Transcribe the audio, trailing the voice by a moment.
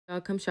Y'all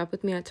come shop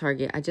with me at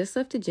Target. I just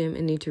left the gym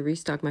and need to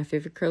restock my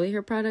favorite curly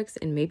hair products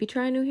and maybe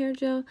try a new hair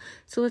gel.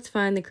 So let's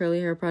find the curly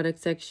hair product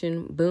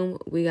section. Boom,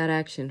 we got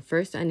action.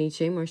 First, I need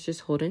Shea Moisture's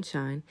Hold and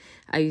Shine.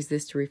 I use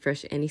this to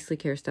refresh any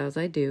sleek hairstyles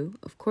I do.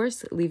 Of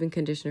course, leave-in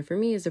conditioner for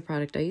me is the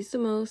product I use the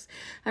most.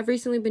 I've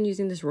recently been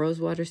using this Rose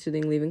Water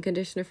Soothing Leave-In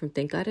Conditioner from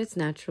Thank God It's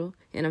Natural,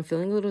 and I'm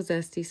feeling a little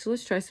zesty, so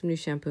let's try some new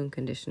shampoo and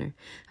conditioner.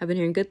 I've been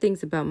hearing good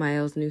things about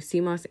Mielle's new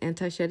Sea Moss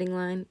Anti-Shedding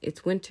line.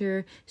 It's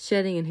winter,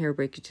 shedding and hair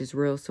breakage is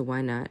real, so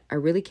why not? I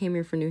really came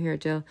here for new hair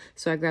gel,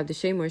 so I grabbed the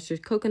Shea Moisture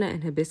Coconut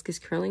and Hibiscus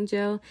Curling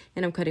Gel,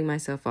 and I'm cutting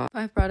myself off.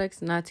 5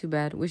 products, not too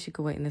bad. Wish you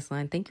could wait in this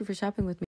line. Thank you for shopping with me.